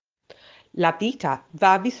La vita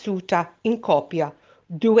va vissuta in coppia,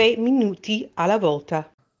 2 minuti alla volta.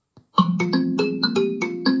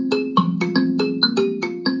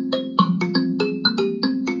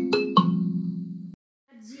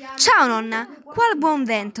 Ciao nonna, qual buon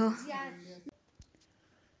vento?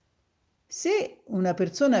 Se una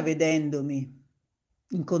persona vedendomi,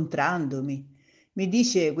 incontrandomi, mi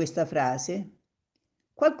dice questa frase,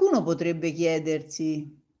 qualcuno potrebbe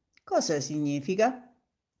chiedersi cosa significa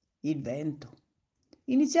il vento.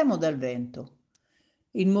 Iniziamo dal vento.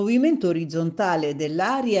 Il movimento orizzontale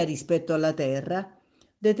dell'aria rispetto alla Terra,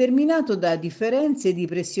 determinato da differenze di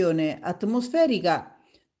pressione atmosferica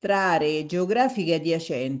tra aree geografiche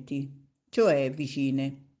adiacenti, cioè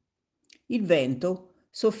vicine. Il vento,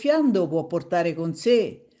 soffiando, può portare con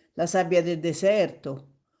sé la sabbia del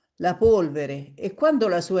deserto, la polvere e quando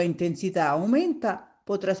la sua intensità aumenta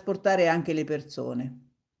può trasportare anche le persone.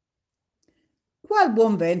 Qual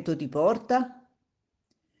buon vento ti porta?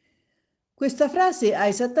 Questa frase ha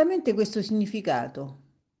esattamente questo significato.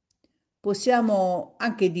 Possiamo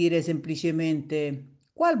anche dire semplicemente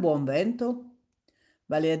qual buon vento?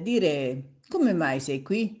 Vale a dire come mai sei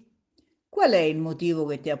qui? Qual è il motivo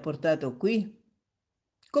che ti ha portato qui?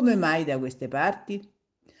 Come mai da queste parti?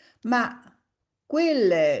 Ma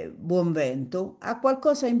quel buon vento ha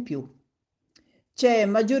qualcosa in più. C'è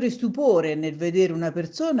maggiore stupore nel vedere una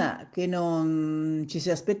persona che non ci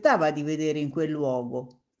si aspettava di vedere in quel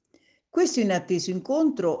luogo. Questo inatteso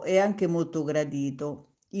incontro è anche molto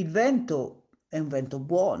gradito. Il vento è un vento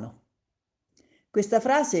buono. Questa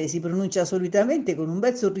frase si pronuncia solitamente con un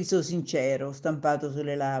bel sorriso sincero stampato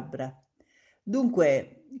sulle labbra.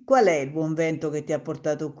 Dunque, qual è il buon vento che ti ha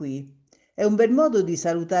portato qui? È un bel modo di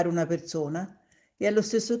salutare una persona e allo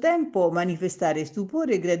stesso tempo manifestare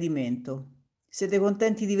stupore e gradimento. Siete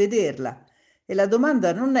contenti di vederla? E la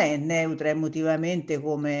domanda non è neutra emotivamente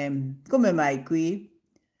come mai qui?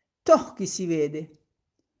 Toh, chi si vede?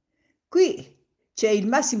 Qui c'è il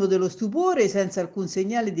massimo dello stupore senza alcun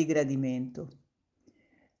segnale di gradimento.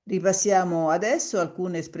 Ripassiamo adesso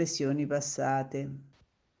alcune espressioni passate.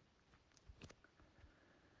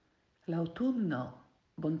 L'autunno,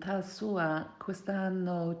 bontà sua,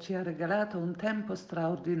 quest'anno ci ha regalato un tempo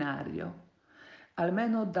straordinario,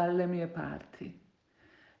 almeno dalle mie parti.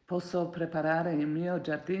 Posso preparare il mio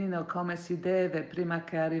giardino come si deve prima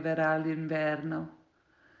che arriverà l'inverno.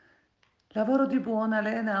 Lavoro di buona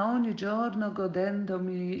lena ogni giorno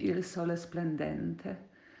godendomi il sole splendente.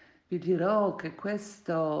 Vi dirò che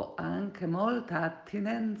questo ha anche molta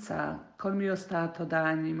attinenza col mio stato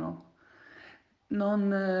d'animo. Non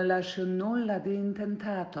lascio nulla di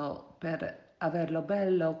intentato per averlo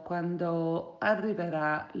bello quando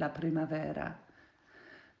arriverà la primavera.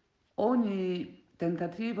 Ogni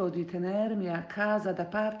tentativo di tenermi a casa da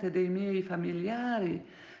parte dei miei familiari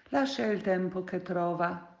lascia il tempo che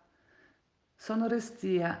trova. Sono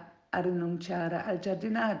restia a rinunciare al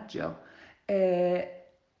giardinaggio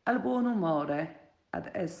e al buon umore ad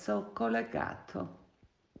esso collegato.